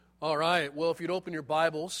All right, well, if you'd open your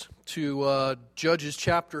Bibles to Judges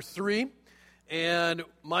chapter 3, and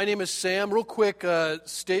my name is Sam. Real quick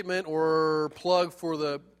statement or plug for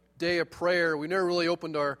the Day of Prayer. We never really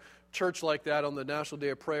opened our church like that on the National Day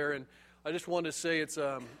of Prayer, and I just wanted to say it's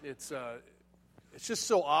just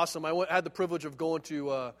so awesome. I had the privilege of going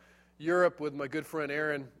to Europe with my good friend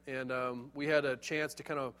Aaron, and we had a chance to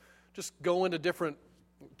kind of just go into different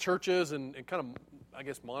churches and kind of, I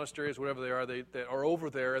guess, monasteries, whatever they are, that are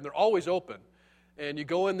over there, and they're always open. And you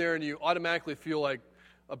go in there and you automatically feel like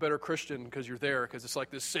a better Christian because you're there, because it's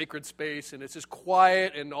like this sacred space, and it's just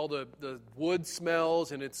quiet, and all the wood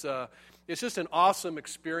smells, and it's just an awesome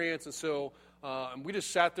experience. And so we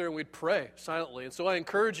just sat there and we'd pray silently. And so I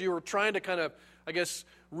encourage you, we're trying to kind of, I guess,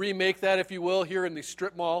 remake that, if you will, here in the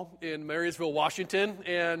strip mall in Marysville, Washington.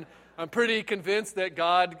 And I'm pretty convinced that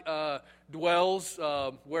God dwells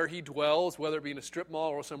where He dwells, whether it be in a strip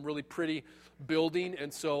mall or some really pretty building.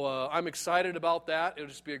 And so I'm excited about that. It'll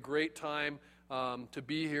just be a great time to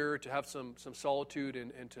be here, to have some solitude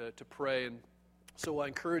and to pray. And so I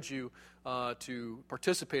encourage you to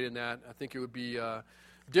participate in that. I think it would be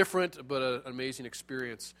different, but an amazing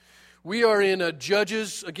experience. We are in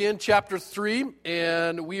Judges, again, chapter 3,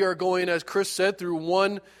 and we are going, as Chris said, through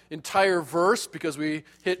one entire verse because we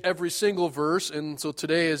hit every single verse, and so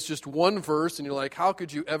today is just one verse, and you're like, how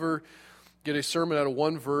could you ever get a sermon out of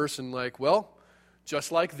one verse? And like, well,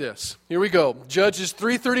 just like this. Here we go. Judges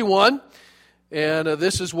 3:31, and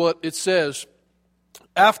this is what it says.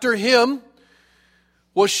 After him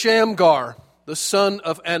was Shamgar, the son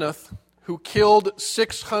of Anath, who killed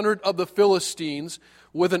 600 of the Philistines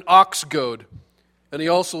with an ox goad, and he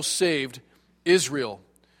also saved Israel.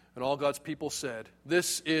 And all God's people said,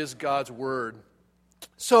 this is God's word.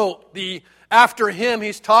 So the after him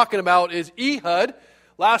he's talking about is Ehud.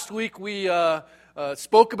 Last week we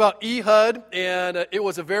spoke about Ehud, and it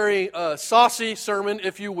was a very saucy sermon,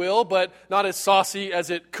 if you will, but not as saucy as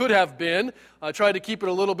it could have been. I tried to keep it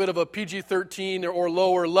a little bit of a PG-13 or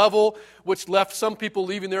lower level, which left some people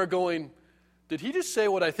leaving there going, did he just say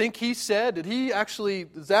what I think he said? Did he actually,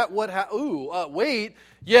 is that what wait,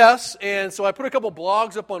 yes. And so I put a couple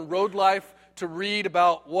blogs up on Road Life to read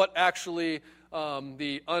about what actually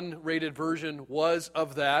the unrated version was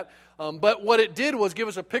of that. But what it did was give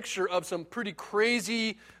us a picture of some pretty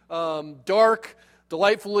crazy, dark,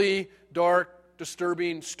 delightfully dark,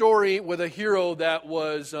 disturbing story with a hero that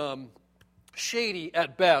was shady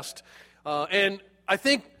at best. And I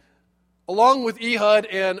think along with Ehud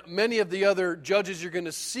and many of the other judges you're going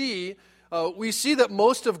to see, we see that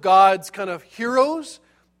most of God's kind of heroes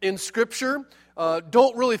in Scripture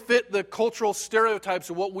don't really fit the cultural stereotypes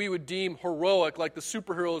of what we would deem heroic, like the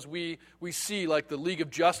superheroes we see, like the League of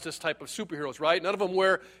Justice type of superheroes, right? None of them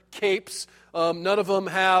wear capes. None of them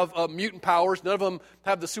have mutant powers. None of them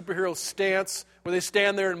have the superhero stance where they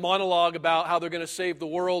stand there and monologue about how they're going to save the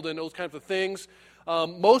world and those kinds of things.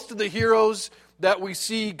 Most of the heroes that we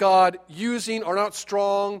see God using are not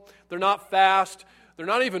strong, they're not fast, they're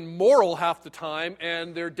not even moral half the time,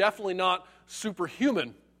 and they're definitely not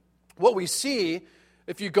superhuman. What we see,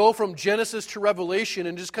 if you go from Genesis to Revelation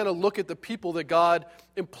and just kind of look at the people that God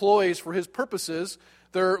employs for His purposes,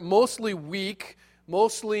 they're mostly weak,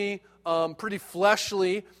 mostly pretty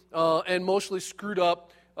fleshly, and mostly screwed up,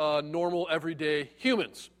 normal, everyday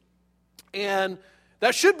humans. And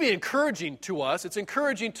that should be encouraging to us. It's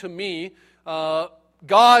encouraging to me.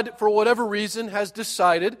 God, for whatever reason, has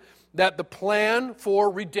decided that the plan for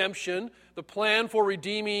redemption, the plan for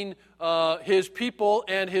redeeming His people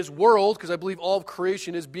and His world, because I believe all of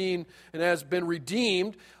creation is being and has been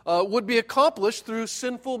redeemed, would be accomplished through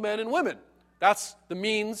sinful men and women. That's the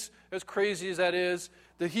means, as crazy as that is,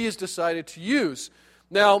 that He has decided to use.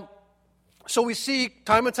 Now, so we see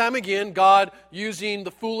time and time again God using the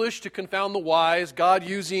foolish to confound the wise, God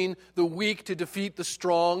using the weak to defeat the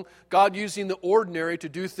strong, God using the ordinary to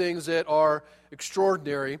do things that are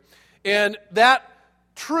extraordinary. And that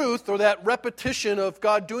truth or that repetition of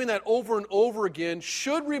God doing that over and over again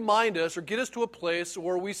should remind us or get us to a place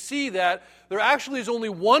where we see that there actually is only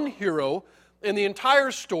one hero in the entire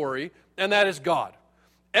story, and that is God.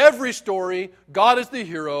 Every story, God is the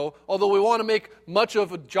hero, although we want to make much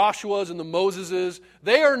of the Joshuas and the Moseses.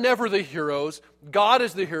 They are never the heroes. God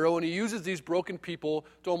is the hero, and He uses these broken people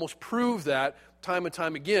to almost prove that time and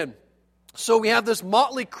time again. So we have this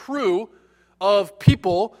motley crew of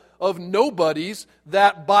people, of nobodies,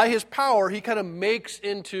 that by His power He kind of makes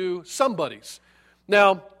into somebodies.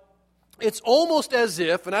 Now, it's almost as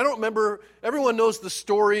if, and I don't remember, everyone knows the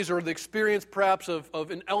stories or the experience perhaps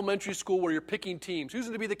of in elementary school where you're picking teams. Who's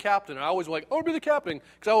going to be the captain? And I always was like, I want to be the captain,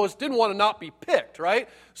 because I always didn't want to not be picked, right?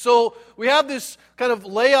 So we have this kind of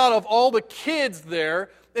layout of all the kids there,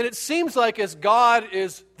 and it seems like as God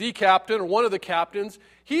is the captain or one of the captains,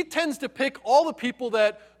 he tends to pick all the people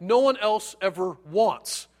that no one else ever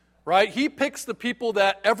wants. Right? He picks the people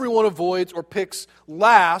that everyone avoids or picks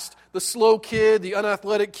last, the slow kid, the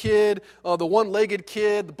unathletic kid, the one-legged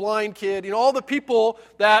kid, the blind kid, all the people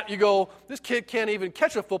that you go, this kid can't even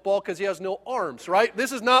catch a football because he has no arms, right?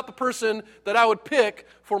 This is not the person that I would pick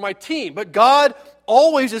for my team. But God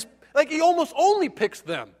always is, he almost only picks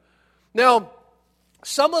them. Now,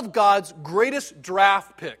 some of God's greatest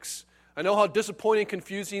draft picks, I know how disappointing,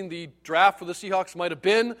 confusing the draft for the Seahawks might have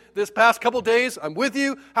been this past couple days. I'm with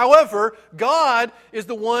you. However, God is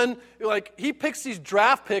the one, he picks these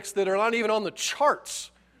draft picks that are not even on the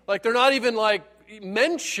charts. They're not even,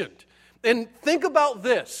 mentioned. And think about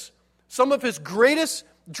this. Some of his greatest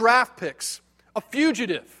draft picks, a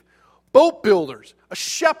fugitive, boat builders, a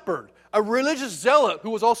shepherd, a religious zealot who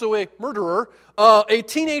was also a murderer, a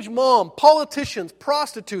teenage mom, politicians,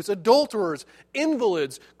 prostitutes, adulterers,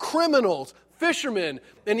 invalids, criminals, fishermen,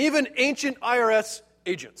 and even ancient IRS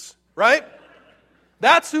agents, right?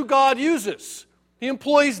 That's who God uses. He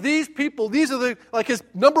employs these people. These are his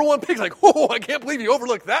number one picks. Oh, I can't believe you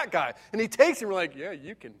overlooked that guy. And he takes him, we're like, yeah,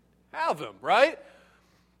 you can have him, right?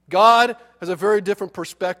 God has a very different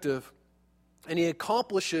perspective, and he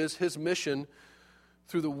accomplishes his mission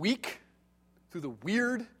through the weak, through the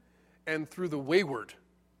weird, and through the wayward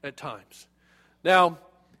at times. Now,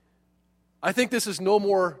 I think this is no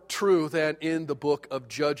more true than in the book of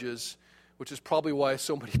Judges, which is probably why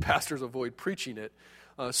so many pastors avoid preaching it.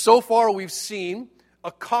 So far, we've seen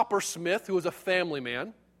a coppersmith who was a family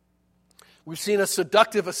man. We've seen a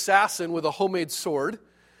seductive assassin with a homemade sword.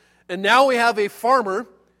 And now we have a farmer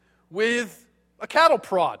with a cattle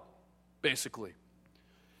prod, basically.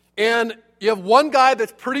 And you have one guy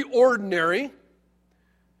that's pretty ordinary.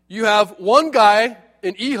 You have one guy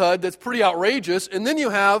in Ehud that's pretty outrageous. And then you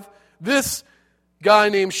have this guy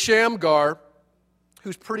named Shamgar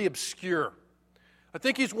who's pretty obscure. I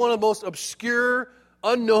think he's one of the most obscure,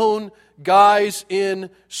 unknown guys in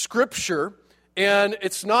Scripture. And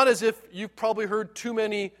it's not as if you've probably heard too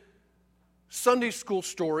many Sunday school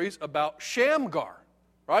stories about Shamgar,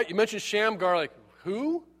 right? You mentioned Shamgar,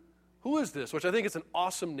 who? Who is this? Which I think is an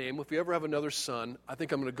awesome name. If we ever have another son, I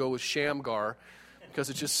think I'm going to go with Shamgar because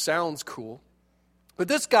it just sounds cool. But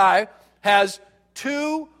this guy has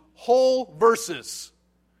 2 whole verses.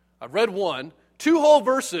 I've read one. 2 whole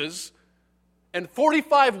verses and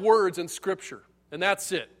 45 words in Scripture. And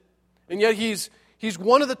that's it. And yet he's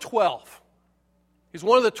one of the 12. He's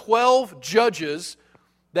one of the 12 judges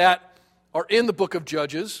that are in the book of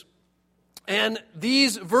Judges. And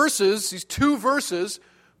these verses, these 2 verses,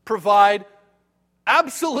 provide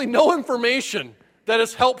absolutely no information that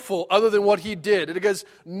is helpful other than what he did. It gives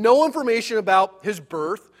no information about his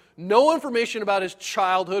birth, no information about his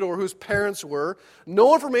childhood or who his parents were,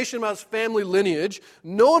 no information about his family lineage,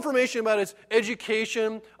 no information about his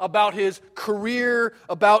education, about his career,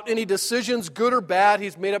 about any decisions, good or bad,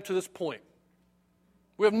 he's made up to this point.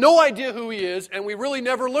 We have no idea who he is, and we really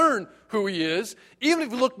never learn who he is. Even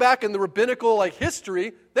if you look back in the rabbinical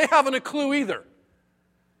history, they haven't a clue either.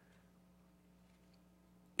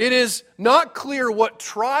 It is not clear what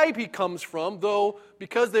tribe he comes from, though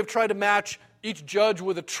because they've tried to match each judge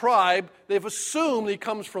with a tribe, they've assumed he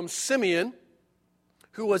comes from Simeon,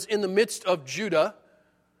 who was in the midst of Judah.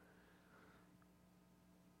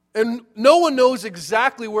 And no one knows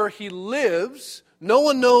exactly where he lives. No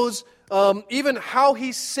one knows even how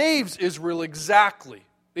he saves Israel exactly.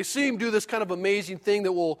 They see him do this kind of amazing thing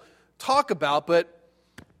that we'll talk about, but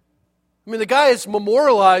the guy is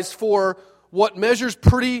memorialized for what measures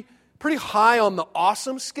pretty high on the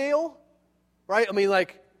awesome scale, right?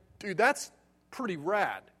 Dude, that's pretty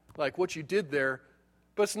rad, what you did there.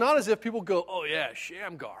 But it's not as if people go, oh yeah,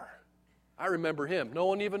 Shamgar. I remember him. No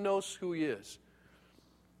one even knows who he is.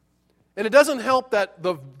 And it doesn't help that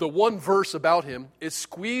the one verse about him is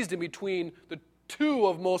squeezed in between the 2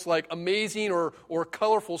 of most amazing or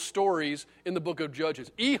colorful stories in the book of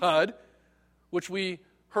Judges. Ehud, which we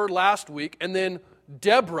heard last week, and then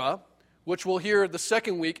Deborah, which we'll hear the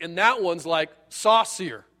second week, and that one's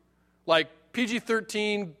saucier.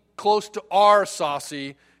 PG-13, close to R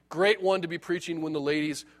saucy. Great one to be preaching when the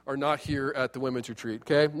ladies are not here at the women's retreat.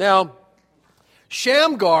 Okay? Now,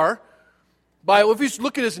 Shamgar, if you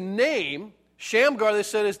look at his name, Shamgar, they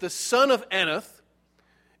said, is the son of Anath,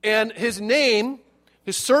 and his name,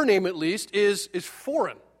 his surname at least, is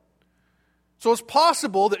foreign. So it's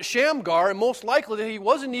possible that Shamgar, and most likely that he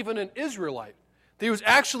wasn't even an Israelite, that he was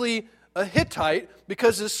actually a Hittite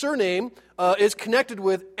because his surname is connected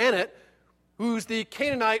with Anet, who's the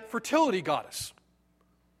Canaanite fertility goddess.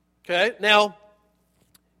 Okay, now,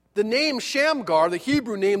 the name Shamgar, the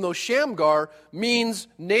Hebrew name, though, Shamgar, means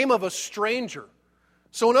name of a stranger.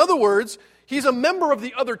 So in other words, he's a member of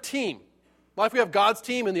the other team. Like we have God's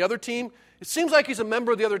team and the other team, it seems like he's a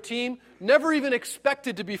member of the other team, never even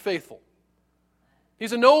expected to be faithful.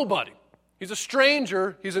 He's a nobody. He's a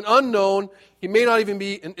stranger. He's an unknown. He may not even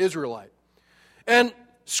be an Israelite. And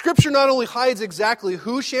Scripture not only hides exactly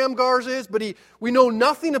who Shamgar is, but we know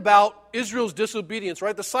nothing about Israel's disobedience,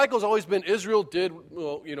 right? The cycle has always been Israel did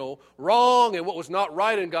wrong and what was not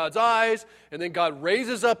right in God's eyes, and then God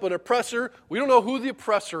raises up an oppressor. We don't know who the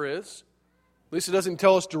oppressor is. At least it doesn't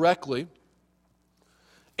tell us directly.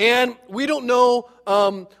 And we don't know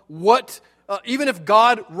even if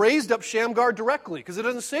God raised up Shamgar directly, because it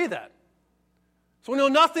doesn't say that. So we know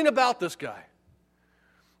nothing about this guy.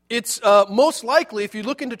 It's most likely, if you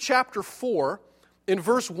look into chapter 4, in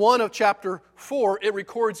verse 1 of chapter 4, it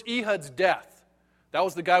records Ehud's death. That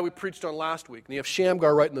was the guy we preached on last week, and you have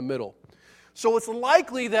Shamgar right in the middle. So it's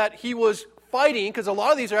likely that he was fighting, because a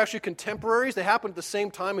lot of these are actually contemporaries. They happen at the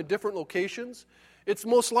same time in different locations. It's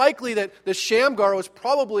most likely that Shamgar was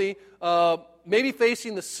probably maybe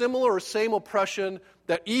facing the similar or same oppression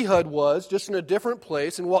that Ehud was, just in a different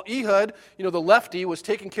place. And while Ehud, the lefty, was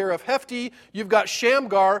taking care of Hefty, you've got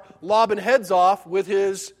Shamgar lobbing heads off with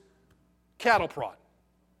his cattle prod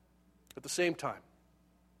at the same time.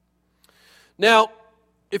 Now,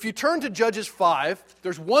 if you turn to Judges 5,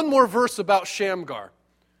 there's one more verse about Shamgar.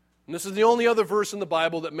 And this is the only other verse in the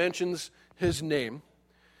Bible that mentions his name.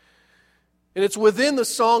 And it's within the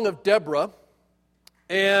Song of Deborah.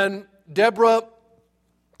 And Deborah,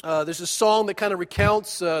 there's a song that kind of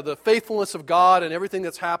recounts the faithfulness of God and everything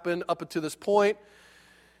that's happened up until this point.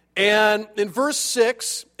 And in verse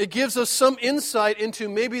 6, it gives us some insight into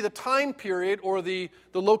maybe the time period or the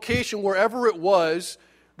location, wherever it was,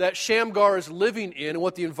 that Shamgar is living in and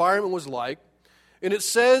what the environment was like. And it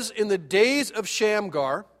says, in the days of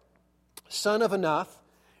Shamgar, son of Anath,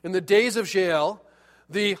 in the days of Jael,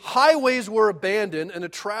 the highways were abandoned and the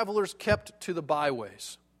travelers kept to the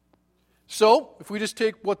byways. So, if we just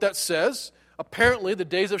take what that says, apparently the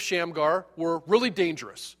days of Shamgar were really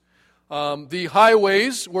dangerous. The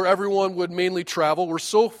highways where everyone would mainly travel were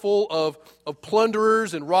so full of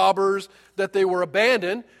plunderers and robbers that they were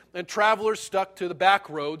abandoned, and travelers stuck to the back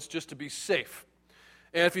roads just to be safe.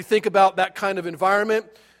 And if you think about that kind of environment,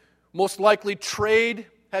 most likely trade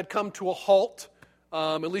had come to a halt,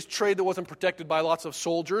 at least trade that wasn't protected by lots of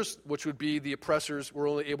soldiers, which would be the oppressors were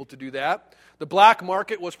only able to do that. The black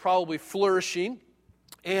market was probably flourishing,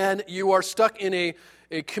 and you are stuck in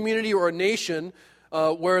a community or a nation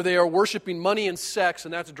where they are worshiping money and sex,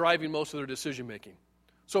 and that's driving most of their decision-making.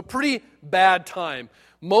 So pretty bad time.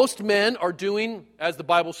 Most men are doing, as the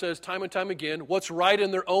Bible says time and time again, what's right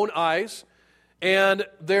in their own eyes, and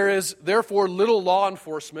there is therefore little law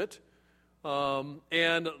enforcement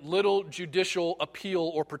and little judicial appeal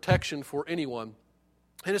or protection for anyone.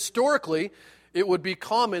 And historically, it would be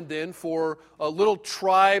common then for little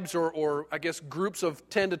tribes or I guess groups of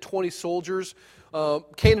 10 to 20 soldiers,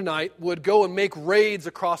 Canaanite, would go and make raids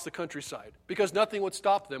across the countryside because nothing would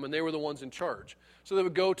stop them and they were the ones in charge. So they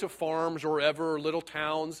would go to farms or wherever, little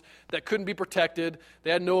towns that couldn't be protected.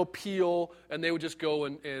 They had no appeal, and they would just go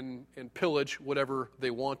and pillage whatever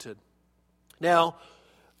they wanted. Now,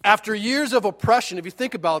 after years of oppression, if you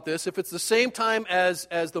think about this, if it's the same time as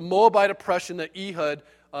the Moabite oppression that Ehud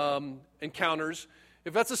encounters,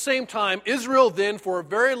 if that's the same time, Israel then for a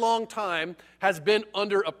very long time has been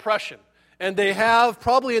under oppression. And they have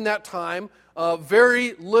probably in that time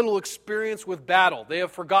very little experience with battle. They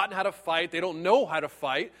have forgotten how to fight. They don't know how to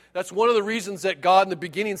fight. That's one of the reasons that God in the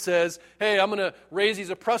beginning says, hey, I'm going to raise these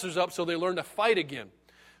oppressors up so they learn to fight again.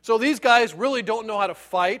 So these guys really don't know how to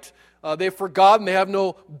fight. They've forgotten. They have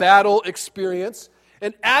no battle experience.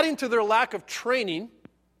 And adding to their lack of training,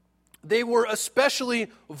 they were especially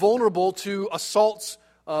vulnerable to assaults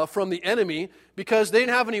from the enemy because they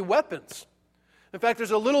didn't have any weapons. In fact,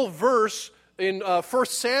 there's a little verse in 1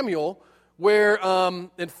 Samuel where,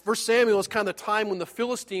 in 1 Samuel is kind of the time when the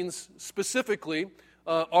Philistines specifically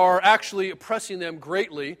are actually oppressing them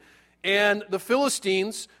greatly. And the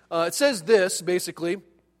Philistines, it says this, basically,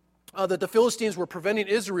 that the Philistines were preventing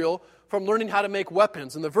Israel from learning how to make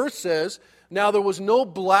weapons. And the verse says, now there was no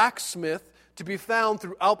blacksmith to be found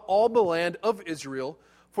throughout all the land of Israel,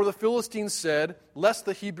 for the Philistines said, lest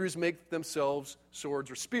the Hebrews make themselves swords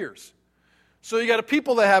or spears. So you got a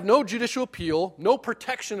people that have no judicial appeal, no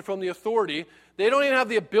protection from the authority. They don't even have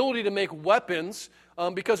the ability to make weapons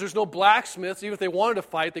because there's no blacksmiths. Even if they wanted to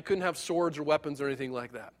fight, they couldn't have swords or weapons or anything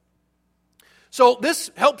like that. So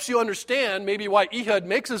this helps you understand maybe why Ehud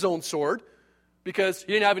makes his own sword, because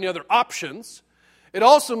he didn't have any other options. It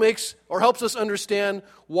also makes or helps us understand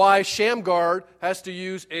why Shamgar has to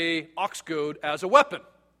use a ox goad as a weapon.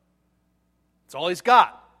 That's all he's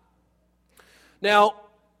got. Now,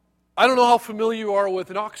 I don't know how familiar you are with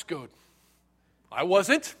an ox goad. I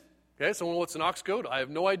wasn't. Okay, someone, what's an ox goad? I have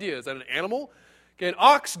no idea. Is that an animal? Okay, an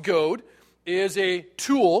ox goad is a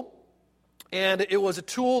tool, and it was a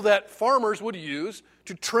tool that farmers would use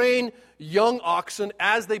to train young oxen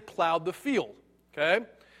as they plowed the field. Okay,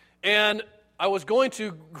 and I was going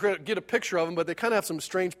to get a picture of them, but they kind of have some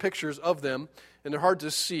strange pictures of them, and they're hard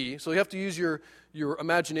to see, so you have to use your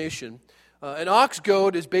imagination. An ox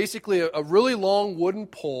goad is basically a really long wooden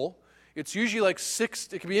pole. It's usually like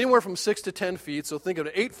it can be anywhere from 6 to 10 feet, so think of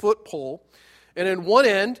an 8-foot pole. And in one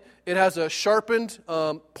end, it has a sharpened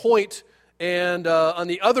point, and on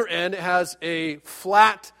the other end, it has a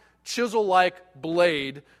flat, chisel-like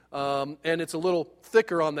blade, and it's a little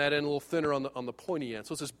thicker on that end, a little thinner on the pointy end.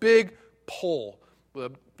 So it's this big pole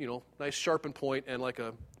with a nice sharpened point and like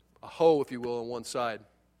a hoe, if you will, on one side.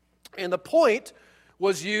 And the point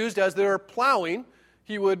was used as they were plowing.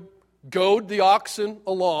 He would goad the oxen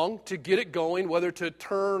along to get it going, whether to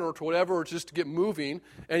turn or to whatever, or just to get moving,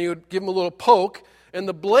 and he would give them a little poke. And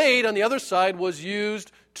the blade on the other side was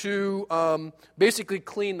used to basically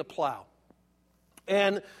clean the plow.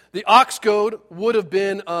 And the ox goad would have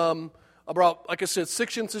been about, like I said,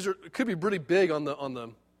 6 inches, or it could be pretty big on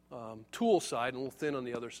the tool side and a little thin on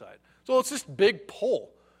the other side. So it's this big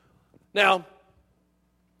pole. Now,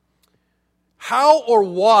 how or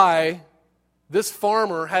why this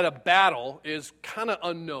farmer had a battle is kind of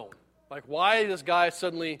unknown. Like, why this guy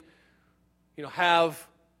suddenly, have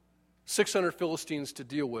 600 Philistines to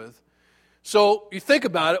deal with. So you think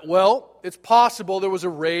about it, well, it's possible there was a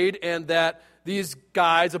raid and that these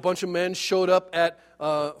guys, a bunch of men, showed up at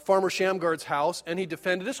Farmer Shamgar's house and he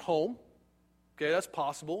defended his home. Okay, that's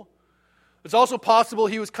possible. It's also possible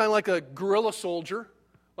he was kind of like a guerrilla soldier,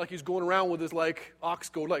 like he's going around with his ox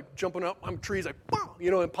goad, jumping up on trees,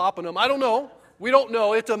 and popping them. I don't know. We don't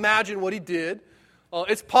know. It's to imagine what he did.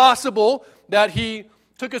 It's possible that he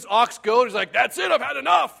took his ox goad. He's like, "That's it. I've had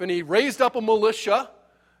enough." And he raised up a militia,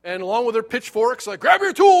 and along with their pitchforks, "Grab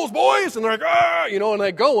your tools, boys!" And they're like, "Ah!" And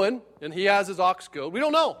they're going. And he has his ox goad. We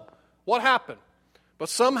don't know what happened, but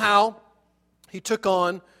somehow he took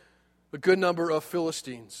on a good number of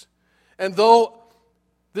Philistines. And though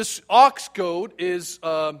this ox goad is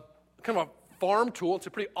kind of a farm tool, it's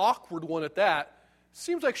a pretty awkward one at that.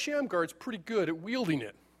 Seems like Shamgar's pretty good at wielding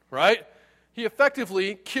it, right? He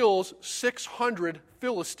effectively kills 600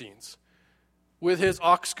 Philistines with his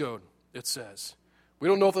ox goad, it says. We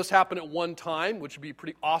don't know if this happened at one time, which would be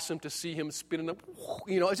pretty awesome to see him spinning them.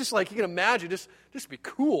 It's just like, you can imagine, just be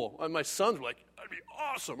cool. And my sons were like, "That'd be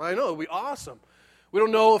awesome." I know, it'd be awesome. We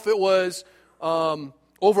don't know if it was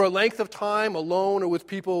over a length of time, alone, or with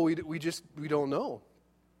people. We don't know.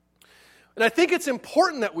 And I think it's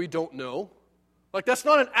important that we don't know. That's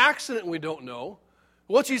not an accident we don't know.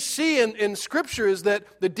 What you see in Scripture is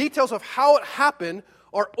that the details of how it happened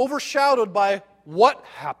are overshadowed by what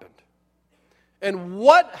happened. And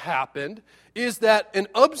what happened is that an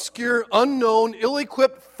obscure, unknown,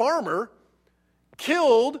 ill-equipped farmer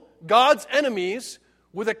killed God's enemies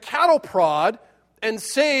with a cattle prod and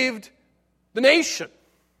saved the nation.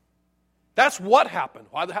 That's what happened.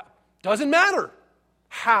 Why doesn't matter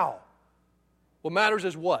how. What matters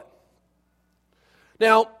is what.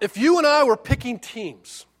 Now, if you and I were picking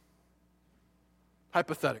teams,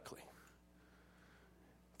 hypothetically,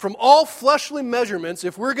 from all fleshly measurements,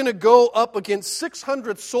 if we're going to go up against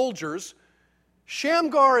 600 soldiers,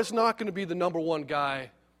 Shamgar is not going to be the number one guy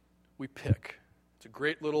we pick. It's a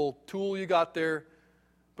great little tool you got there,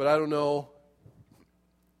 but I don't know.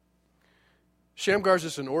 Shamgar's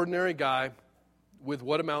just an ordinary guy with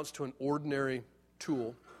what amounts to an ordinary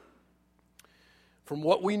tool. From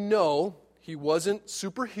what we know, he wasn't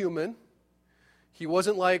superhuman. He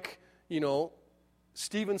wasn't like,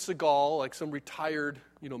 Steven Seagal, like some retired,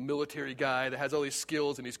 military guy that has all these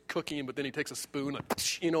skills and he's cooking, but then he takes a spoon,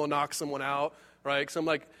 and knocks someone out, right? Some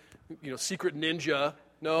secret ninja.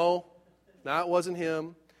 No, that wasn't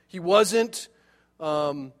him. He wasn't,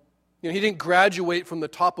 he didn't graduate from the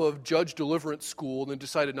top of Judge Deliverance School and then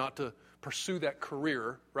decided not to pursue that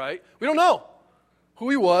career, right? We don't know who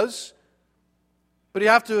he was, but you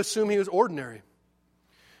have to assume he was ordinary.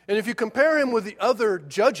 And if you compare him with the other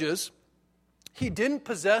judges, He didn't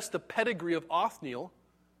possess the pedigree of Othniel.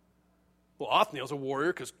 Well, Othniel's a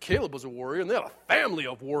warrior because Caleb was a warrior, and they had a family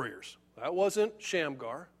of warriors. That wasn't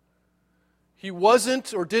Shamgar. He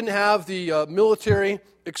wasn't or didn't have the military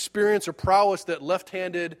experience or prowess that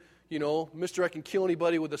left-handed, Mr. I can kill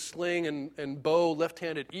anybody with a sling and bow,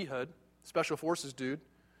 left-handed Ehud, special forces dude.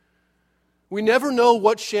 We never know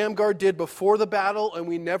what Shamgar did before the battle, and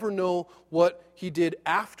we never know what he did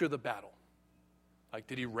after the battle. Like,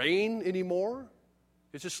 did he reign anymore?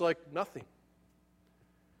 It's just like nothing.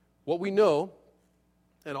 What we know,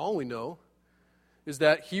 and all we know, is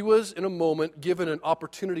that he was in a moment given an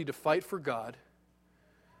opportunity to fight for God,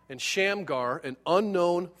 and Shamgar, an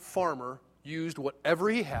unknown farmer, used whatever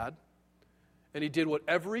he had, and he did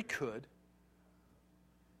whatever he could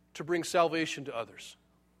to bring salvation to others.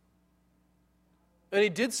 And he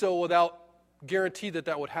did so without guarantee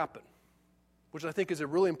that would happen, which I think is a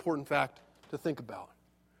really important fact to think about.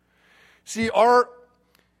 See, our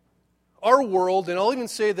world, and I'll even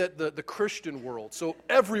say that the Christian world, so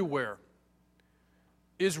everywhere,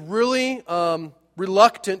 is really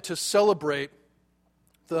reluctant to celebrate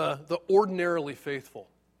the ordinarily faithful.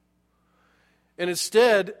 And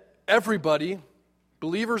instead, everybody,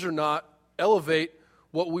 believers or not, elevate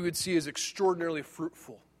what we would see as extraordinarily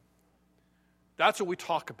fruitful. That's what we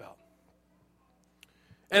talk about.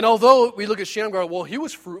 And although we look at Shamgar, well, he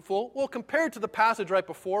was fruitful. Well, compared to the passage right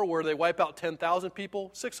before where they wipe out 10,000 people,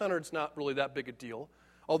 600 is not really that big a deal,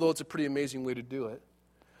 although it's a pretty amazing way to do it.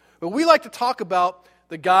 But we like to talk about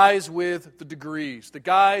the guys with the degrees, the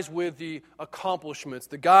guys with the accomplishments,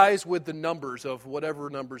 the guys with the numbers of whatever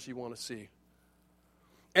numbers you want to see.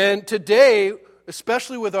 And today,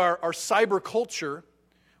 especially with our cyber culture,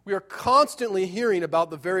 we are constantly hearing about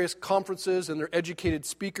the various conferences and their educated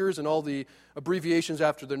speakers and all the abbreviations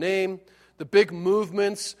after their name, the big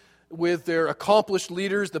movements with their accomplished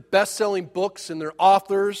leaders, the best-selling books and their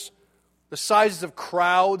authors, the sizes of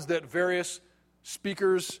crowds that various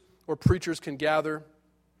speakers or preachers can gather.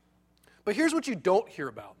 But here's what you don't hear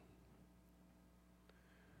about.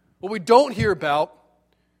 What we don't hear about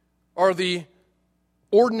are the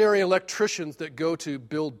ordinary electricians that go to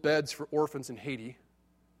build beds for orphans in Haiti.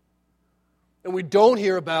 And we don't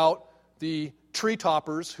hear about the tree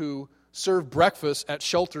toppers who serve breakfast at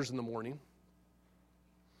shelters in the morning.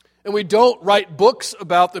 And we don't write books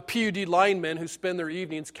about the PUD linemen who spend their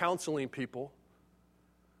evenings counseling people.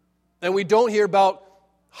 And we don't hear about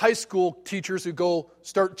high school teachers who go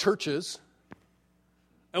start churches.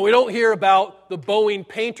 And we don't hear about the Boeing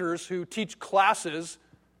painters who teach classes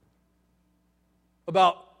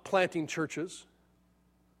about planting churches.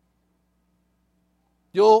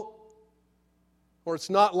 It's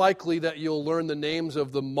not likely that you'll learn the names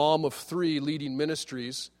of the mom of 3 leading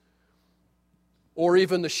ministries, or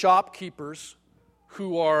even the shopkeepers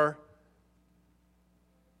who are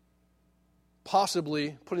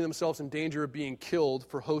possibly putting themselves in danger of being killed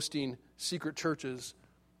for hosting secret churches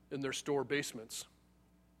in their store basements.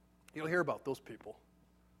 You'll hear about those people.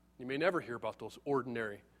 You may never hear about those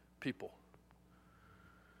ordinary people.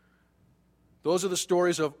 Those are the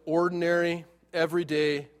stories of ordinary,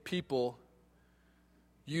 everyday people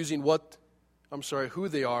using who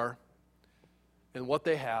they are and what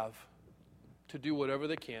they have to do whatever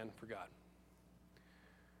they can for God.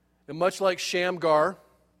 And much like Shamgar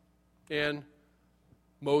and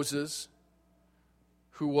Moses,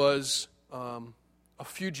 who was a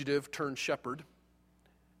fugitive turned shepherd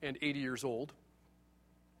and 80 years old,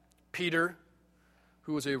 Peter,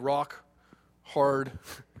 who was a rock-hard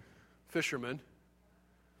fisherman,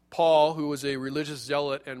 Paul, who was a religious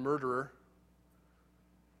zealot and murderer.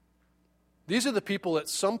 These are the people at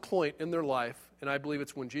some point in their life, and I believe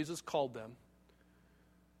it's when Jesus called them,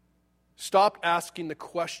 stopped asking the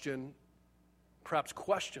question, perhaps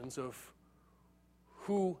questions of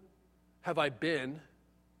who have I been,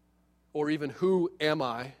 or even who am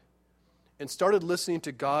I, and started listening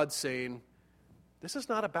to God saying, this is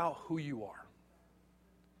not about who you are.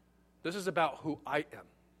 This is about who I am.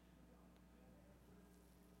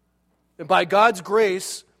 And by God's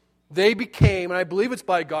grace, they became, and I believe it's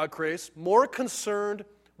by God's grace, more concerned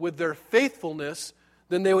with their faithfulness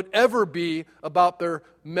than they would ever be about their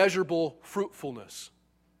measurable fruitfulness.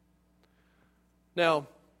 Now,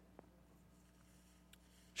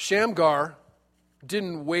 Shamgar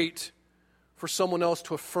didn't wait for someone else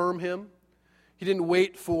to affirm him. He didn't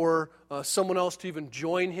wait for someone else to even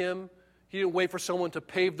join him. He didn't wait for someone to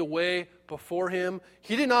pave the way before him.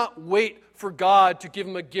 He did not wait for God to give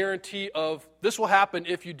him a guarantee of, this will happen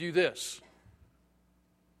if you do this.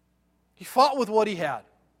 He fought with what he had.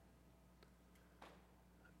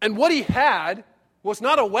 And what he had was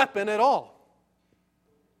not a weapon at all.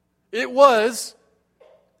 It was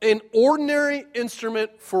an ordinary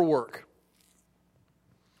instrument for work.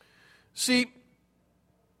 See,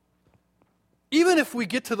 even if we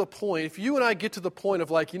get to the point, if you and I get to the point of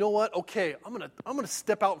like, you know what, okay, I'm gonna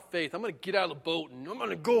step out in faith. I'm gonna get out of the boat and I'm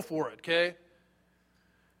gonna go for it, okay?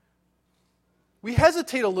 We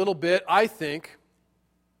hesitate a little bit, I think,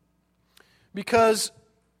 because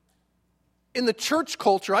in the church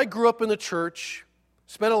culture, I grew up in the church,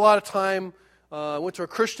 spent a lot of time, went to a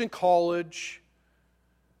Christian college,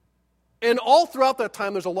 and all throughout that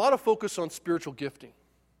time, there's a lot of focus on spiritual gifting.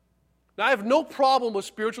 Now, I have no problem with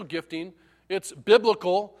spiritual gifting. It's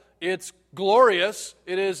biblical. It's glorious.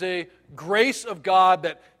 It is a grace of God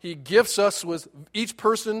that He gifts us with. Each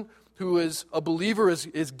person who is a believer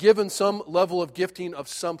is given some level of gifting of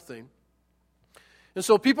something. And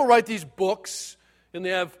so people write these books, and they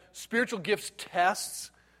have spiritual gifts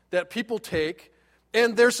tests that people take,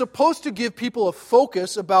 and they're supposed to give people a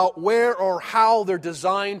focus about where or how they're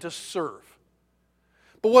designed to serve.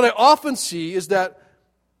 But what I often see is that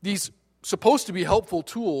these supposed to be helpful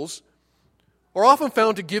tools are often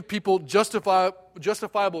found to give people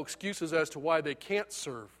justifiable excuses as to why they can't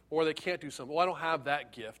serve or they can't do something. Well, I don't have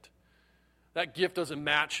that gift. That gift doesn't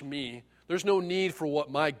match me. There's no need for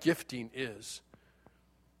what my gifting is.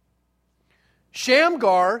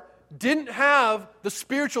 Shamgar didn't have the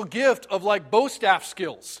spiritual gift of like bow staff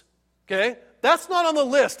skills. Okay? That's not on the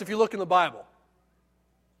list if you look in the Bible.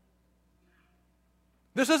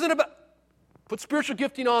 This isn't about... Put spiritual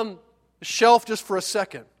gifting on the shelf just for a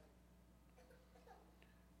second.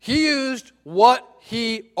 He used what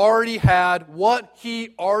he already had, what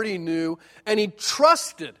he already knew, and he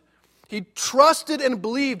trusted. He trusted and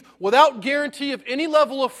believed without guarantee of any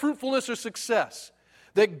level of fruitfulness or success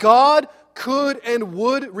that God could and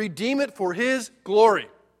would redeem it for His glory.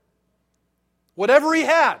 Whatever he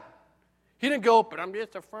had. He didn't go, but I'm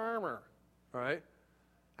just a farmer. All right?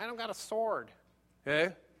 I don't got a sword.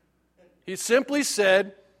 Okay? He simply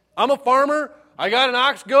said, I'm a farmer, I got an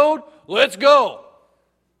ox goad, let's go.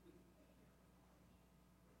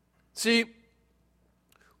 See,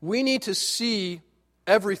 we need to see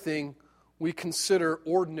everything we consider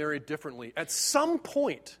ordinary differently. At some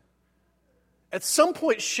point,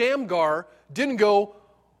 Shamgar didn't go,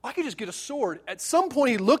 I could just get a sword. At some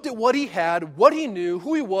point, he looked at what he had, what he knew,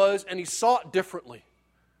 who he was, and he saw it differently.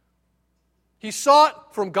 He saw it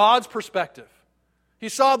from God's perspective. He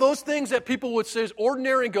saw those things that people would say is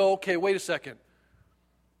ordinary and go, okay, wait a second.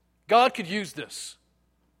 God could use this.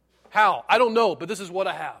 How? I don't know, but this is what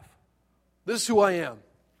I have. This is who I am.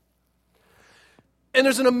 And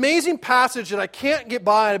there's an amazing passage that I can't get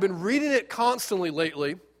by. I've been reading it constantly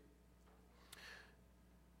lately.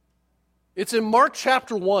 It's in Mark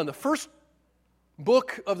chapter 1, the first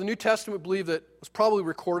book of the New Testament, I believe, that was probably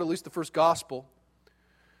recorded, at least the first gospel.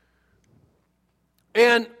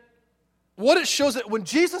 And what it shows that when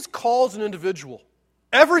Jesus calls an individual,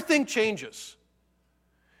 everything changes.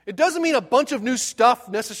 It doesn't mean a bunch of new stuff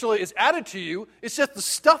necessarily is added to you. It's just the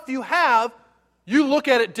stuff you have, you look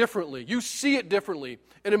at it differently. You see it differently.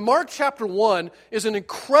 And in Mark chapter 1 is an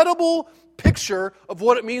incredible picture of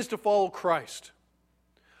what it means to follow Christ.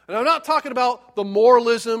 And I'm not talking about the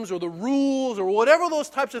moralisms or the rules or whatever those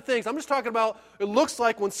types of things. I'm just talking about it looks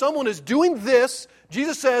like when someone is doing this,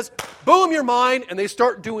 Jesus says, boom, you're mine, and they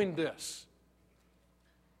start doing this.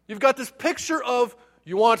 You've got this picture of,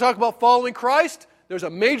 you want to talk about following Christ? There's a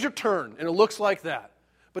major turn, and it looks like that.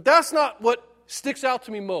 But that's not what sticks out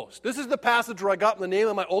to me most. This is the passage where I got the name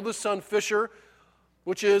of my oldest son, Fisher,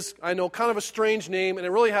 which is, I know, kind of a strange name, and it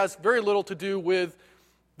really has very little to do with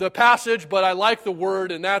the passage, but I like the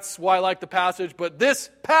word, and that's why I like the passage. But this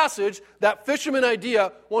passage, that fisherman idea,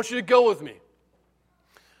 I want you to go with me.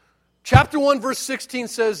 Chapter 1, verse 16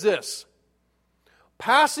 says this.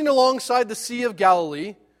 Passing alongside the Sea of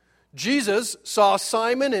Galilee, Jesus saw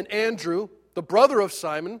Simon and Andrew, the brother of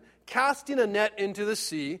Simon, casting a net into the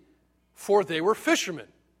sea, for they were fishermen.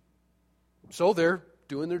 So they're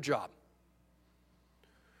doing their job.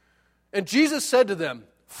 And Jesus said to them,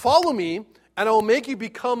 follow me, and I will make you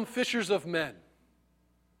become fishers of men.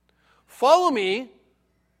 Follow me,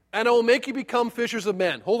 and I will make you become fishers of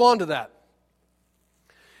men. Hold on to that.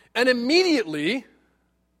 And immediately,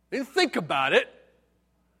 and think about it,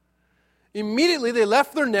 immediately they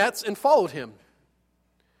left their nets and followed him.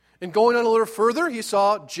 And going on a little further, he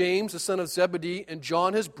saw James, the son of Zebedee, and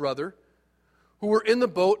John, his brother, who were in the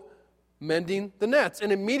boat mending the nets.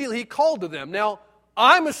 And immediately he called to them. Now,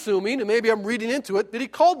 I'm assuming, and maybe I'm reading into it, that he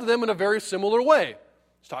called to them in a very similar way.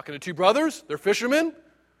 He's talking to two brothers, they're fishermen.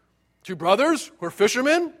 Two brothers who are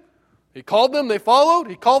fishermen. He called them, they followed.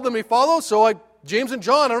 He called them, he followed. So I James and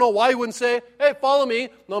John, I don't know why he wouldn't say, hey, follow me,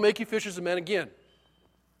 and I'll make you fishers of men again.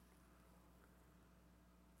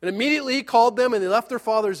 And immediately he called them, and they left their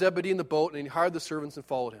father Zebedee in the boat, and he hired the servants and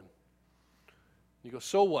followed him. You go,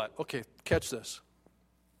 so what? Okay, catch this.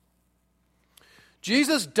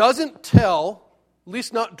 Jesus doesn't tell, at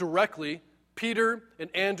least not directly, Peter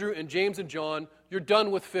and Andrew and James and John, you're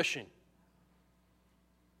done with fishing.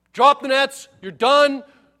 Drop the nets, you're done,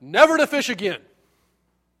 never to fish again.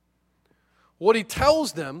 What he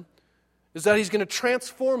tells them is that he's going to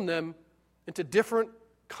transform them into different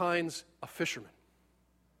kinds of fishermen.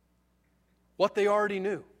 What they already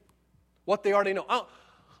knew. What they already know.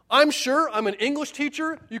 I'm sure I'm an English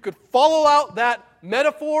teacher. You could follow out that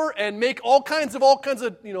metaphor and make all kinds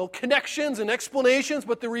of connections and explanations,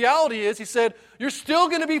 but the reality is, he said, you're still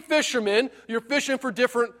going to be fishermen. You're fishing for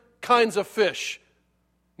different kinds of fish.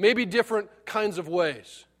 Maybe different kinds of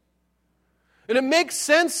ways. And it makes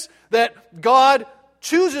sense that God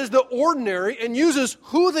chooses the ordinary and uses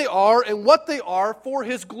who they are and what they are for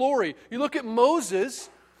His glory. You look at Moses,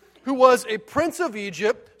 who was a prince of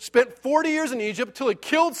Egypt, spent 40 years in Egypt until he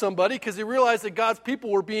killed somebody because he realized that God's people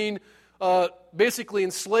were being basically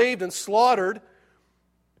enslaved and slaughtered.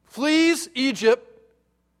 Flees Egypt,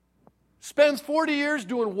 spends 40 years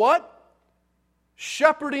doing what?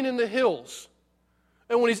 Shepherding in the hills.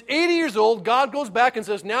 And when he's 80 years old, God goes back and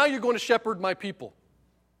says, now you're going to shepherd my people.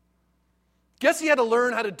 Guess he had to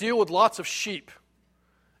learn how to deal with lots of sheep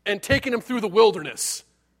and taking them through the wilderness,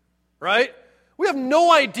 right? We have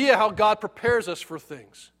no idea how God prepares us for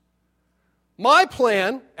things. My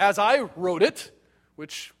plan, as I wrote it,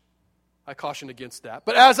 which I caution against that,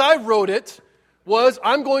 but as I wrote it, was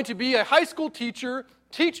I'm going to be a high school teacher,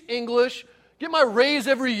 teach English, get my raise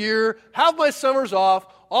every year, have my summers off,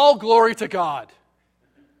 all glory to God.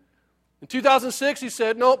 In 2006, he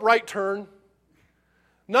said, nope, right turn.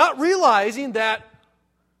 Not realizing that,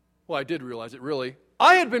 well, I did realize it really,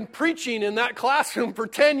 I had been preaching in that classroom for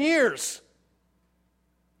 10 years.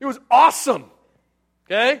 It was awesome,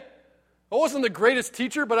 okay? I wasn't the greatest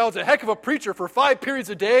teacher, but I was a heck of a preacher for 5 periods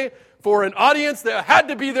a day for an audience that had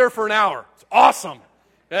to be there for an hour. It's awesome,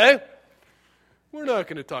 okay? We're not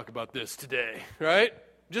going to talk about this today, right?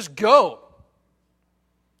 Just go.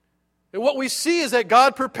 And what we see is that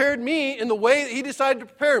God prepared me in the way that He decided to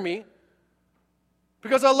prepare me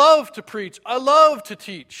because I love to preach. I love to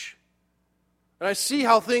teach. And I see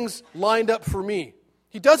how things lined up for me.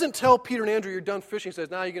 He doesn't tell Peter and Andrew, you're done fishing. He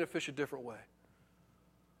says, now you're going to fish a different way.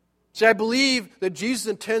 See, I believe that Jesus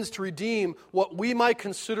intends to redeem what we might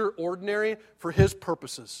consider ordinary for His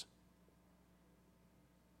purposes.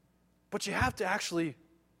 But you have to actually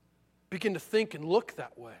begin to think and look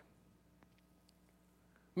that way.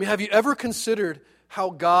 I mean, have you ever considered how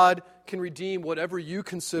God can redeem whatever you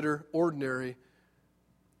consider ordinary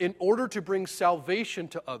in order to bring salvation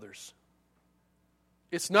to others?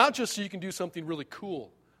 It's not just so you can do something really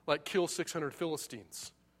cool, like kill 600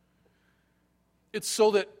 Philistines. It's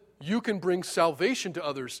so that you can bring salvation to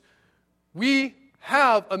others. We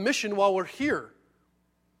have a mission while we're here.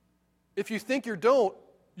 If you think you don't,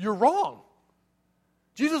 you're wrong.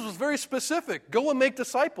 Jesus was very specific. Go and make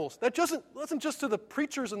disciples. That wasn't just to the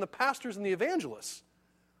preachers and the pastors and the evangelists.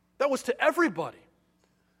 That was to everybody.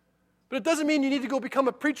 But it doesn't mean you need to go become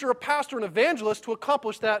a preacher, a pastor, an evangelist to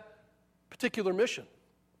accomplish that particular mission.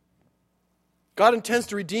 God intends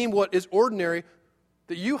to redeem what is ordinary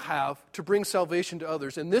that you have to bring salvation to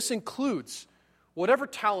others. And this includes whatever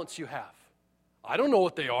talents you have. I don't know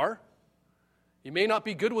what they are. You may not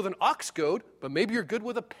be good with an ox goad, but maybe you're good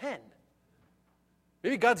with a pen.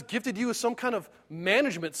 Maybe God's gifted you with some kind of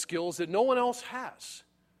management skills that no one else has.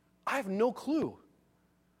 I have no clue.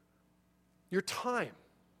 Your time.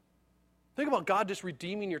 Think about God just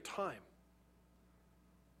redeeming your time.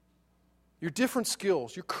 Your different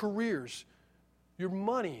skills, your careers, your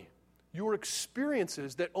money, your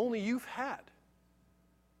experiences that only you've had.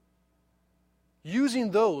 Using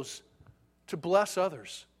those to bless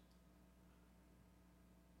others.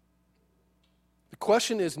 The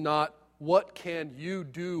question is not, what can you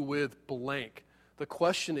do with blank? The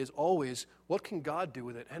question is always, what can God do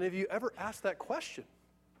with it? And have you ever asked that question?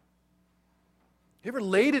 You ever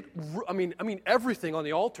laid it, everything on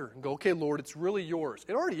the altar and go, okay, Lord, it's really yours.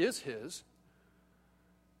 It already is His.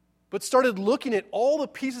 But started looking at all the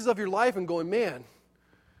pieces of your life and going, man,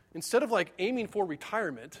 instead of like aiming for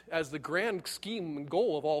retirement as the grand scheme and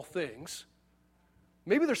goal of all things,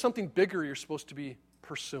 maybe there's something bigger you're supposed to be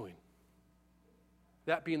pursuing.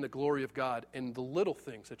 That being the glory of God and the little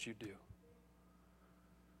things that you do.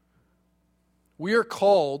 We are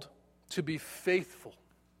called to be faithful.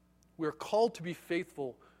 We are called to be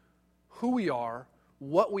faithful who we are,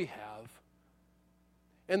 what we have,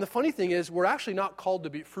 And the funny thing is, we're actually not called to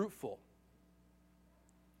be fruitful.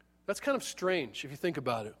 That's kind of strange if you think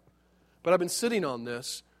about it. But I've been sitting on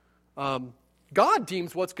this. God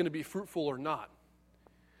deems what's going to be fruitful or not.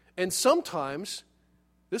 And sometimes,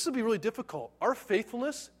 this will be really difficult. Our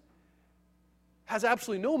faithfulness has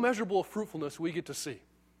absolutely no measurable fruitfulness we get to see.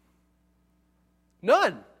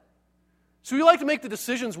 None. So we like to make the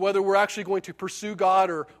decisions whether we're actually going to pursue God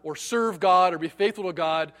or serve God or be faithful to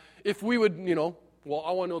God if we would, well,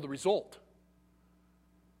 I want to know the result.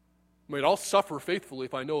 I mean, I'll suffer faithfully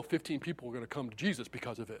if I know 15 people are going to come to Jesus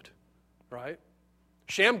because of it, right?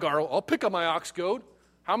 Shamgar, I'll pick up my ox goad.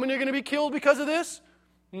 How many are going to be killed because of this?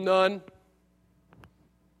 None.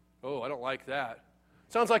 Oh, I don't like that.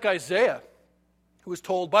 Sounds like Isaiah, who was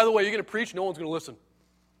told, by the way, you're going to preach, no one's going to listen.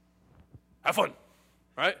 Have fun,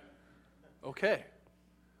 right? Okay.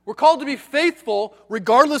 We're called to be faithful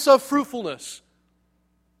regardless of fruitfulness.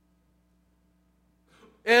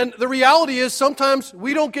 And the reality is sometimes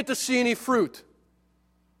we don't get to see any fruit.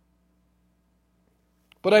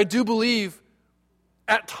 But I do believe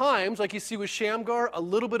at times, like you see with Shamgar, a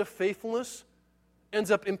little bit of faithfulness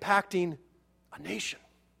ends up impacting a nation.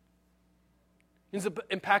 Ends up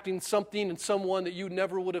impacting something and someone that you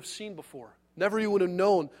never would have seen before. Never you would have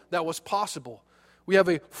known that was possible. We have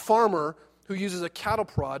a farmer who uses a cattle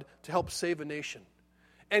prod to help save a nation.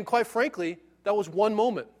 And quite frankly, that was one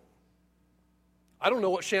moment. I don't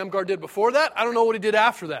know what Shamgar did before that. I don't know what he did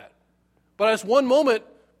after that. But as one moment,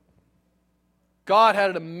 God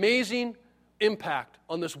had an amazing impact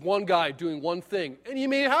on this one guy doing one thing. And you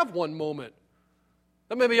may have one moment.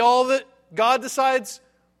 That may be all that God decides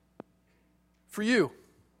for you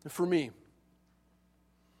and for me.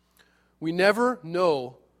 We never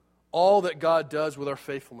know all that God does with our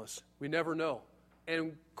faithfulness. We never know.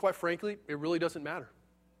 And quite frankly, it really doesn't matter.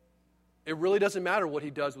 It really doesn't matter what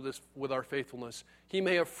He does with our faithfulness. He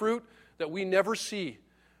may have fruit that we never see,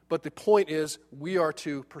 but the point is we are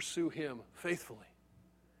to pursue Him faithfully.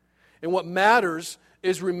 And what matters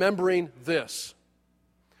is remembering this,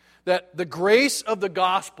 that the grace of the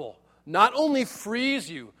gospel not only frees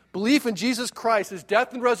you, belief in Jesus Christ, His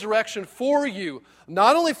death and resurrection for you,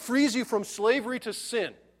 not only frees you from slavery to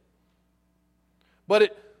sin, but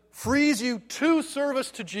it frees you to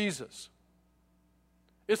service to Jesus.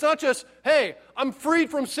 It's not just, hey, I'm freed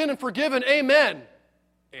from sin and forgiven, amen.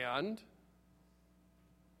 And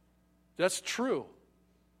that's true.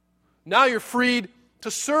 Now you're freed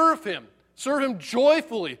to serve Him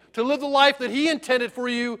joyfully, to live the life that He intended for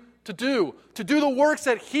you to do the works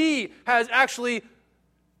that He has actually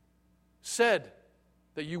said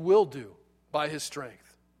that you will do by His strength.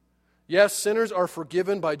 Yes, sinners are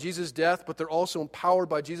forgiven by Jesus' death, but they're also empowered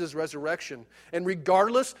by Jesus' resurrection. And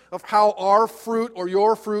regardless of how our fruit or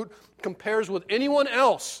your fruit compares with anyone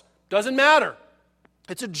else, doesn't matter.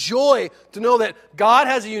 It's a joy to know that God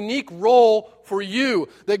has a unique role for you,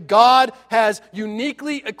 that God has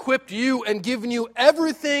uniquely equipped you and given you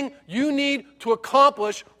everything you need to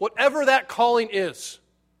accomplish whatever that calling is.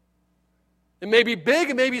 It may be big,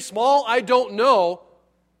 it may be small, I don't know.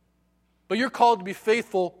 But you're called to be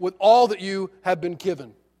faithful with all that you have been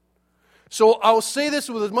given. So I will say this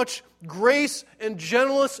with as much grace and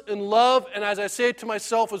gentleness and love, and as I say it to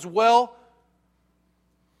myself as well.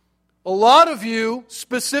 A lot of you,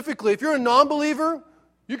 specifically, if you're a non-believer,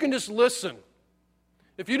 you can just listen.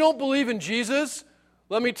 If you don't believe in Jesus,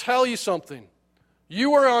 let me tell you something.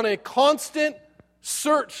 You are on a constant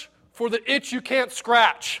search for the itch you can't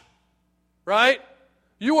scratch. Right?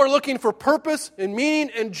 You are looking for purpose and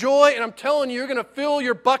meaning and joy, and I'm telling you, you're going to fill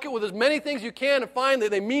your bucket with as many things you can and find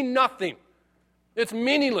that they mean nothing. It's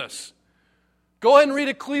meaningless. Go ahead and read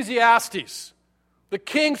Ecclesiastes. The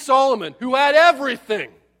King Solomon, who had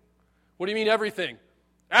everything. What do you mean everything?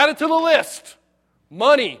 Add it to the list.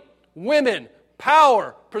 Money, women,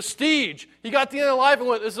 power, prestige. He got to the end of life and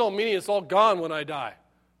went, this is all meaningless, it's all gone when I die.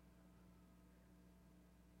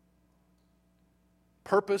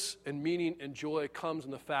 Purpose and meaning and joy comes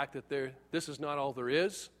in the fact that this is not all there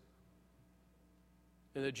is,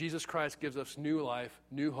 and that Jesus Christ gives us new life,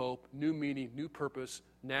 new hope, new meaning, new purpose,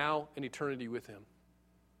 now and eternity with Him.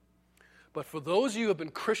 But for those of you who have been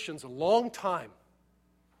Christians a long time,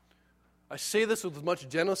 I say this with as much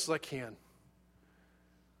gentleness as I can.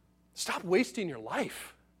 Stop wasting your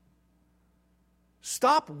life.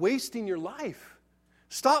 Stop wasting your life.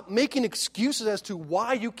 Stop making excuses as to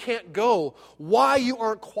why you can't go, why you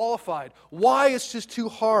aren't qualified, why it's just too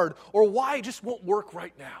hard, or why it just won't work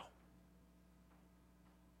right now.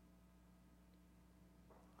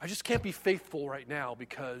 I just can't be faithful right now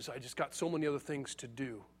because I just got so many other things to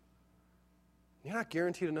do. You're not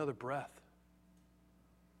guaranteed another breath.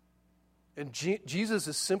 And Jesus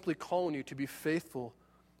is simply calling you to be faithful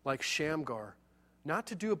like Shamgar. Not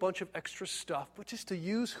to do a bunch of extra stuff, but just to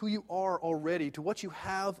use who you are already, to what you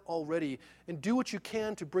have already, and do what you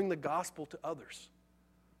can to bring the gospel to others.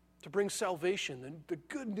 To bring salvation and the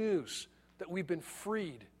good news that we've been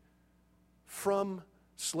freed from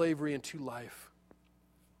slavery into life.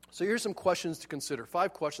 So here's some questions to consider.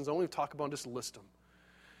 5 questions. I want to talk about and just list them.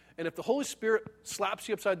 And if the Holy Spirit slaps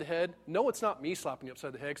you upside the head, no, it's not me slapping you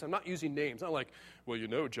upside the head because I'm not using names. I'm not like, well, you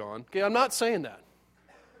know, John. Okay, I'm not saying that.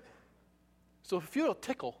 So if you feel a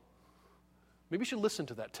tickle, maybe you should listen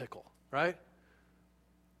to that tickle, right?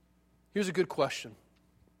 Here's a good question.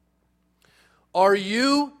 Are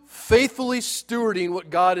you faithfully stewarding what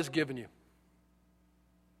God has given you?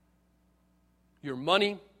 Your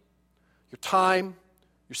money, your time,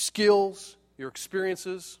 your skills, your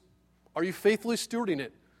experiences. Are you faithfully stewarding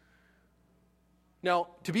it? Now,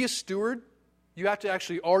 to be a steward, you have to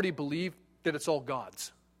actually already believe that it's all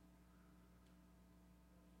God's.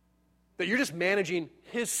 That you're just managing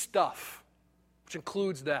His stuff, which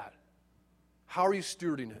includes that. How are you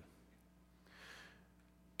stewarding it?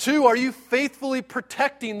 2, are you faithfully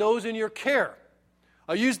protecting those in your care?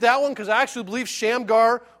 I use that one because I actually believe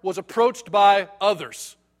Shamgar was approached by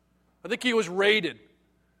others. I think he was raided.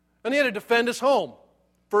 And he had to defend his home,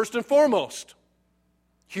 first and foremost.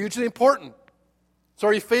 Hugely important. So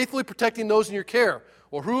are you faithfully protecting those in your care?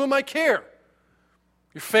 Or who in my care?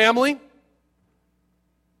 Your family?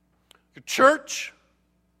 Your church?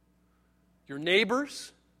 Your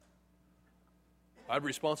neighbors? I have a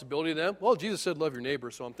responsibility to them. Well, Jesus said love your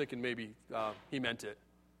neighbor, so I'm thinking maybe He meant it.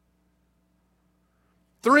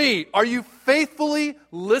 3, are you faithfully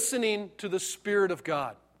listening to the Spirit of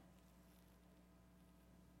God?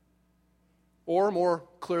 Or more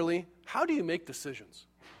clearly, how do you make decisions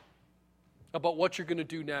about what you're going to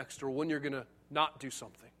do next or when you're going to not do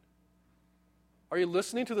something? Are you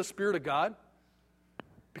listening to the Spirit of God?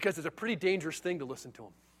 Because it's a pretty dangerous thing to listen to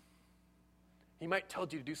Him. He might tell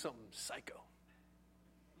you to do something psycho.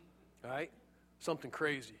 Right? Something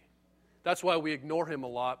crazy. That's why we ignore Him a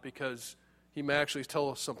lot, because He may actually tell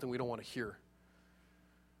us something we don't want to hear.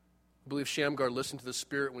 I believe Shamgar listened to the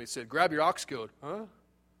Spirit when He said, grab your ox goad. Huh?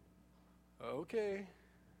 Okay.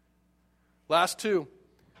 Last 2.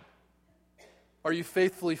 Are you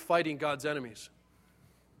faithfully fighting God's enemies?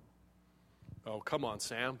 Oh, come on,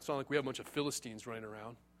 Sam. It's not like we have a bunch of Philistines running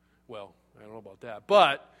around. Well, I don't know about that.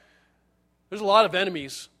 But there's a lot of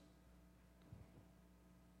enemies.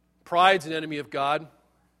 Pride's an enemy of God.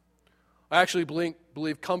 I actually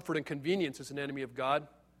believe comfort and convenience is an enemy of God.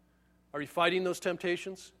 Are you fighting those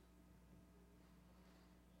temptations?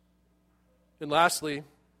 And lastly,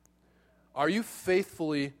 are you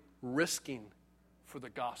faithfully risking for the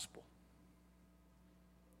gospel?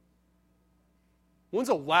 When's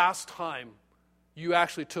the last time you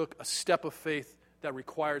actually took a step of faith that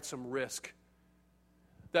required some risk?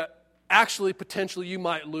 That actually, potentially, you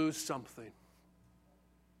might lose something.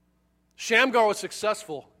 Shamgar was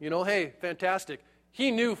successful. Hey, fantastic.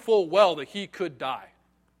 He knew full well that he could die.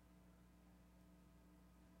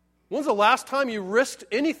 When's the last time you risked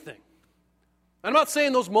anything? I'm not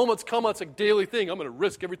saying those moments come, it's a daily thing. I'm going to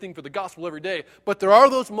risk everything for the gospel every day. But there are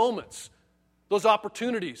those moments, those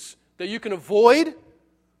opportunities that you can avoid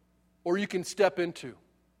or you can step into.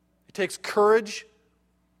 It takes courage,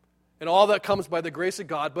 and all that comes by the grace of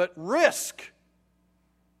God, but risk.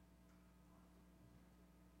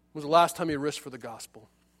 When was the last time you risked for the gospel?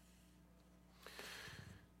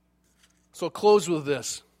 So I'll close with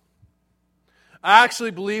this. I actually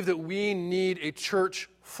believe that we need a church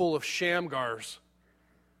full of Shamgars.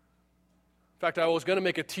 In fact, I was going to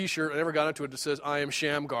make a t-shirt. I never got into it that says, I am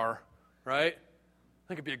Shamgar, right? I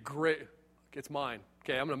think it'd be a great, it's mine.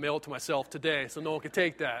 Okay, I'm going to mail it to myself today so no one can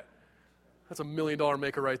take that. That's $1 million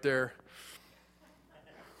maker right there.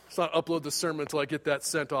 Let's not upload the sermon until I get that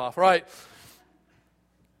sent off. All right.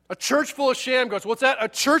 A church full of Shamgars. What's that? A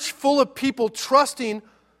church full of people trusting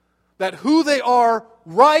that who they are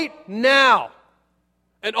right now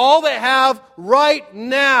and all they have right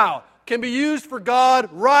now can be used for God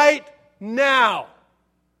right now.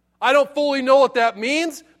 I don't fully know what that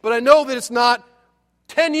means, but I know that it's not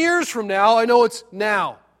 10 years from now. I know it's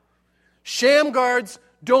now. Shamgars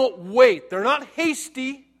don't wait. They're not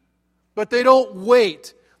hasty, but they don't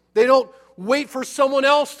wait. They don't wait for someone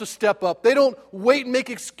else to step up. They don't wait and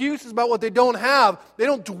make excuses about what they don't have. They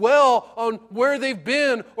don't dwell on where they've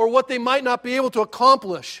been or what they might not be able to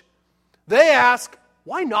accomplish. They ask,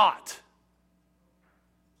 why not?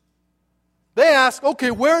 They ask,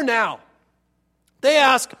 okay, where now? They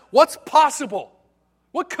ask, what's possible?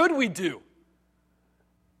 What could we do?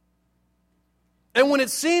 And when it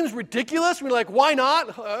seems ridiculous, we're like, why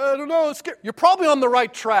not? I don't know. You're probably on the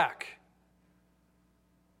right track.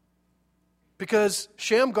 Because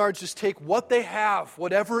sham guards just take what they have,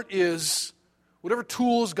 whatever it is, whatever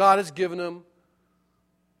tools God has given them,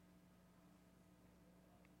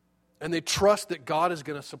 and they trust that God is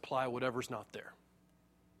going to supply whatever's not there.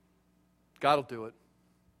 God will do it.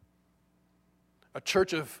 A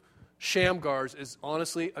church of sham guards is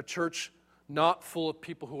honestly a church not full of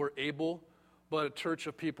people who are able, but a church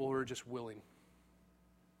of people who are just willing.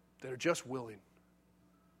 That are just willing.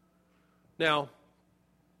 Now,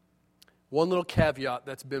 one little caveat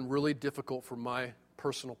that's been really difficult for my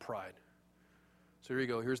personal pride. So here you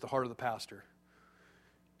go. Here's the heart of the pastor.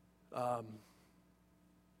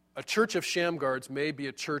 A church of sham guards may be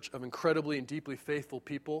a church of incredibly and deeply faithful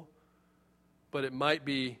people, but it might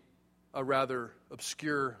be a rather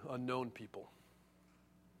obscure, unknown people.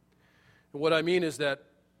 And what I mean is that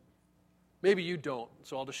maybe you don't,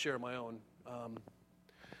 so I'll just share my own.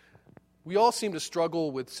 We all seem to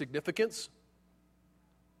struggle with significance.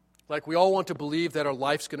 Like we all want to believe that our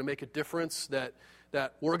life's going to make a difference, that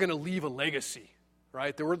we're going to leave a legacy,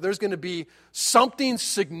 right? There's going to be something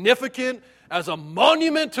significant as a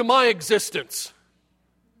monument to my existence.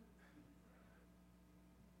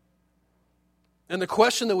 And the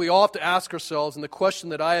question that we all have to ask ourselves, and the question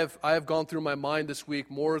that I have gone through my mind this week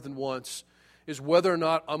more than once, is whether or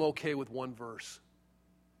not I'm okay with one verse.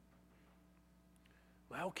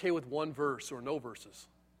 Am I okay with one verse or no verses?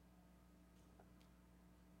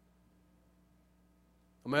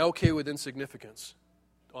 Am I okay with insignificance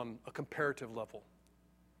on a comparative level?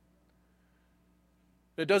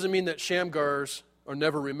 It doesn't mean that shamgars are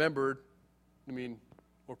never remembered. I mean,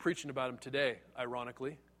 we're preaching about them today,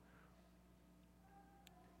 ironically.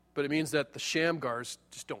 But it means that the shamgars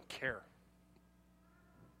just don't care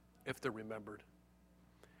if they're remembered.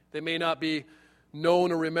 They may not be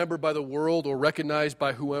known or remembered by the world or recognized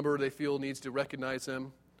by whoever they feel needs to recognize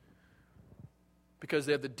them, because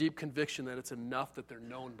they have the deep conviction that it's enough that they're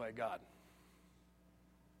known by God.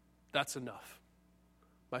 That's enough.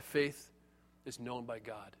 My faith is known by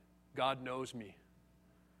God. God knows me.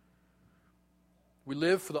 We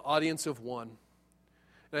live for the audience of one.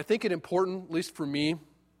 And I think it's important, at least for me,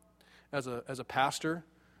 as a pastor,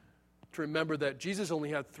 to remember that Jesus only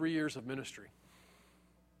had 3 years of ministry.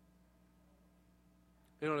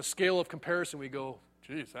 And on a scale of comparison, we go,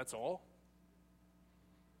 geez, that's all?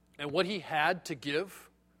 And what he had to give,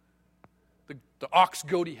 the ox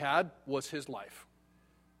goat he had, was his life.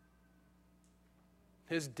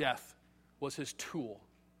 His death was his tool,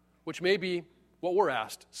 which may be what we're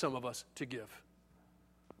asked, some of us, to give.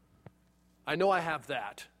 I know I have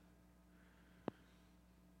that.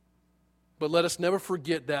 But let us never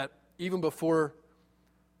forget that even before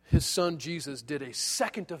his son Jesus did a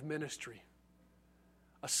second of ministry,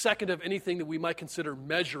 a second of anything that we might consider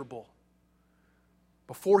measurable,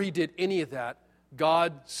 before he did any of that,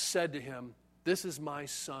 God said to him, "This is my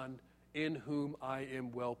son in whom I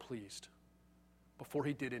am well pleased," before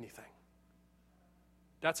he did anything.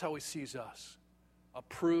 That's how he sees us,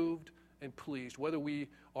 approved and pleased, whether we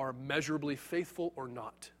are measurably faithful or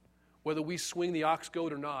not. Whether we swing the ox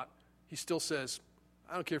goat or not, he still says,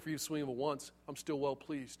 I don't care if you swing him once, I'm still well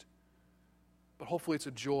pleased. But hopefully it's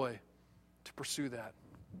a joy to pursue that.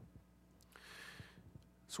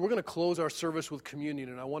 So we're going to close our service with communion,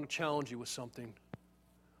 and I want to challenge you with something.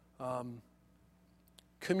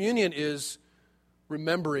 Communion is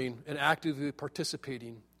remembering and actively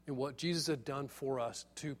participating in what Jesus had done for us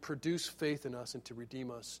to produce faith in us and to redeem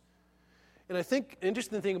us. And I think an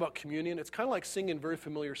interesting thing about communion, it's kind of like singing very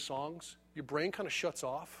familiar songs. Your brain kind of shuts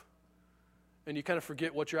off, and you kind of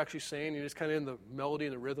forget what you're actually saying. You're just kind of in the melody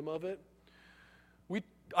and the rhythm of it.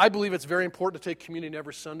 I believe it's very important to take communion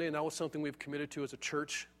every Sunday, and that was something we've committed to as a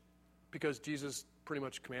church because Jesus pretty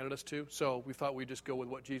much commanded us to. So we thought we'd just go with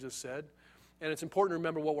what Jesus said. And it's important to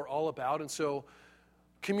remember what we're all about. And so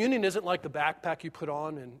communion isn't like the backpack you put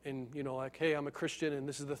on and you know, like, hey, I'm a Christian, and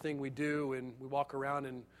this is the thing we do, and we walk around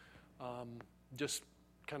and just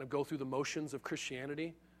kind of go through the motions of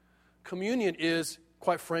Christianity. Communion is,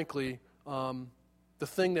 quite frankly, the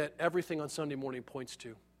thing that everything on Sunday morning points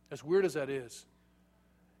to, as weird as that is.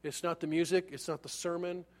 It's not the music, it's not the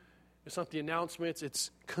sermon, it's not the announcements, it's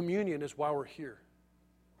communion is why we're here.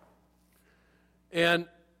 And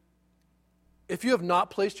if you have not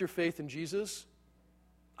placed your faith in Jesus,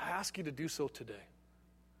 I ask you to do so today.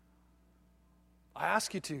 I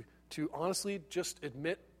ask you to honestly just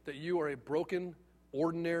admit that you are a broken,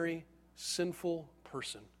 ordinary, sinful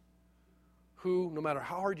person who, no matter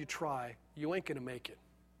how hard you try, you ain't going to make it.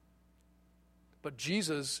 But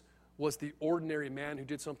Jesus was the ordinary man who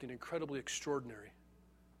did something incredibly extraordinary.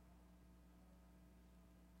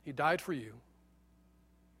 He died for you,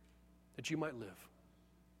 that you might live.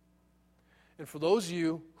 And for those of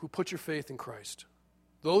you who put your faith in Christ,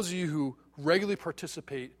 those of you who regularly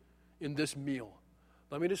participate in this meal,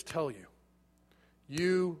 let me just tell you,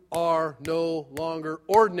 you are no longer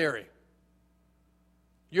ordinary.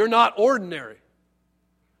 You're not ordinary.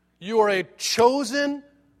 You are a chosen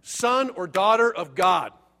son or daughter of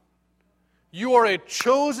God. You are a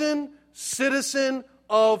chosen citizen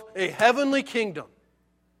of a heavenly kingdom.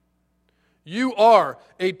 You are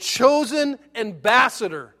a chosen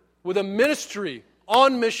ambassador with a ministry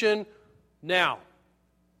on mission now.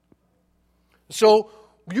 So,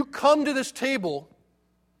 you come to this table,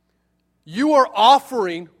 you are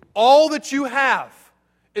offering all that you have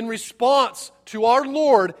in response to our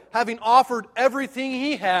Lord having offered everything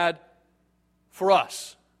He had for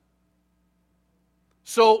us.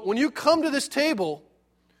 So, when you come to this table,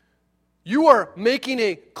 you are making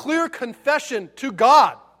a clear confession to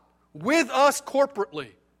God with us corporately.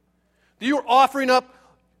 You are offering up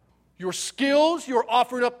your skills, you're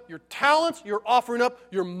offering up your talents, you're offering up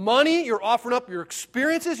your money, you're offering up your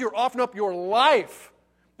experiences, you're offering up your life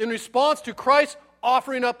in response to Christ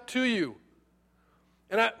offering up to you.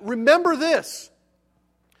 And remember this,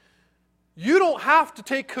 you don't have to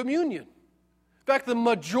take communion. In fact, the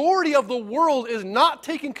majority of the world is not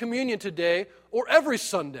taking communion today or every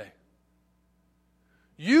Sunday.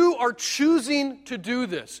 You are choosing to do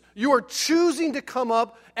this. You are choosing to come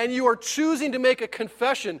up and you are choosing to make a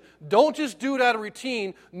confession. Don't just do it out of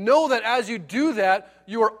routine. Know that as you do that,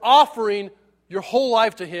 you are offering your whole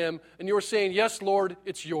life to Him and you are saying, yes, Lord,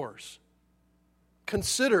 it's yours.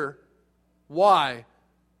 Consider why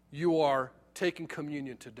you are taking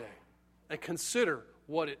communion today. And consider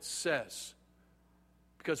what it says.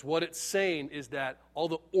 Because what it's saying is that all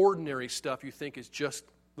the ordinary stuff you think is just,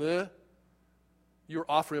 you're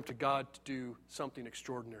offering up to God to do something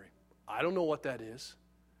extraordinary. I don't know what that is,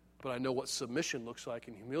 but I know what submission looks like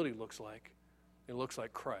and humility looks like. It looks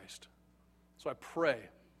like Christ. So I pray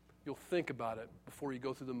you'll think about it before you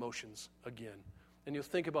go through the motions again. And you'll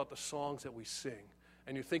think about the songs that we sing.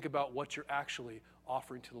 And you think about what you're actually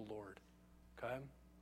offering to the Lord. Okay?